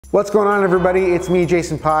What's going on, everybody? It's me,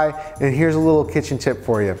 Jason Pye, and here's a little kitchen tip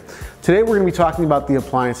for you. Today we're going to be talking about the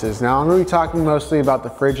appliances. Now I'm going to be talking mostly about the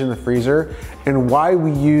fridge and the freezer and why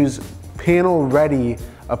we use panel-ready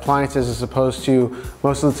appliances as opposed to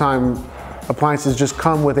most of the time appliances just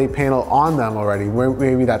come with a panel on them already.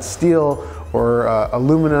 Maybe that's steel or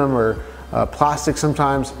aluminum or plastic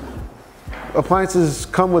sometimes. Appliances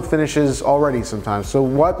come with finishes already sometimes. So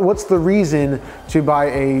what's the reason to buy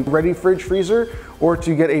a ready fridge freezer or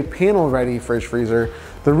to get a panel ready fridge freezer?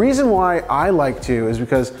 The reason why I like to is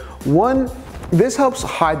because one, this helps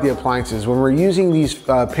hide the appliances. When we're using these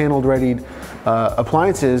panel ready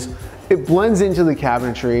appliances, it blends into the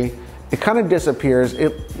cabinetry, it kind of disappears,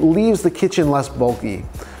 it leaves the kitchen less bulky,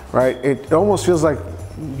 right? It almost feels like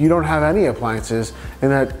you don't have any appliances,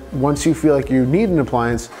 and that once you feel like you need an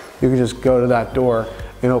appliance, you can just go to that door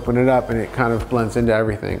and open it up and it kind of blends into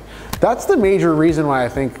everything. That's the major reason why I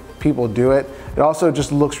think people do it. It also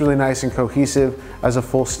just looks really nice and cohesive as a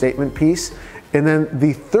full statement piece. And then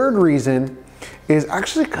the third reason is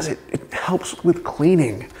actually because it helps with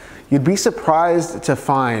cleaning. You'd be surprised to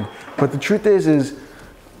find, but the truth is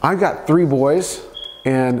I've got 3 boys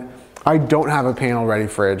and I don't have a panel ready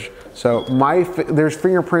fridge. So there's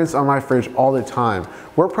fingerprints on my fridge all the time.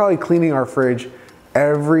 We're probably cleaning our fridge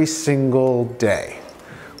every single day,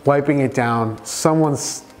 wiping it down.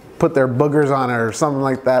 Someone's put their boogers on it or something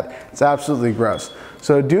like that. It's absolutely gross.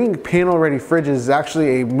 So doing panel ready fridges is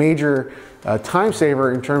actually a major time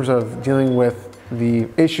saver in terms of dealing with the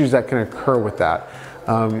issues that can occur with that.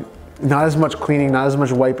 Not as much cleaning, not as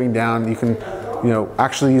much wiping down. You can,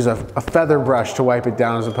 actually use a feather brush to wipe it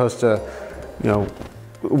down as opposed to,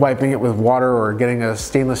 wiping it with water or getting a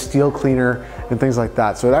stainless steel cleaner and things like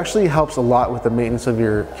that. So it actually helps a lot with the maintenance of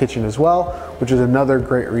your kitchen as well, which is another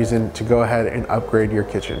great reason to go ahead and upgrade your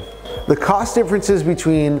kitchen. The cost differences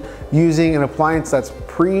between using an appliance that's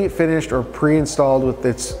pre-finished or pre-installed with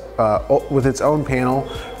its own panel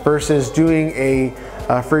versus doing a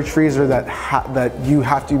fridge freezer that you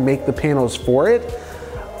have to make the panels for it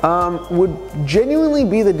would genuinely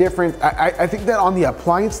be the difference. I think that on the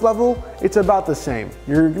appliance level, it's about the same.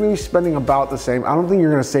 You're gonna be spending about the same. I don't think you're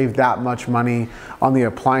gonna save that much money on the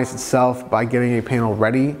appliance itself by getting a panel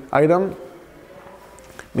ready item.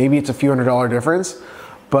 Maybe it's a few $100 difference,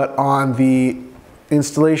 but on the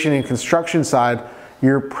installation and construction side,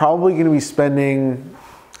 you're probably gonna be spending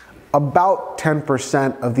about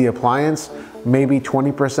 10% of the appliance, maybe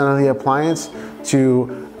 20% of the appliance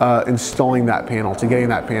to installing that panel, to getting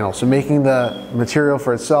that panel. So making the material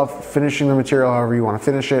for itself, finishing the material however you want to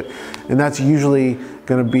finish it, and that's usually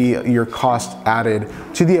going to be your cost added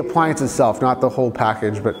to the appliance itself, not the whole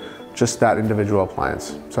package, but just that individual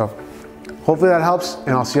appliance. So hopefully that helps,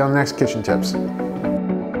 and I'll see you on the next kitchen tips.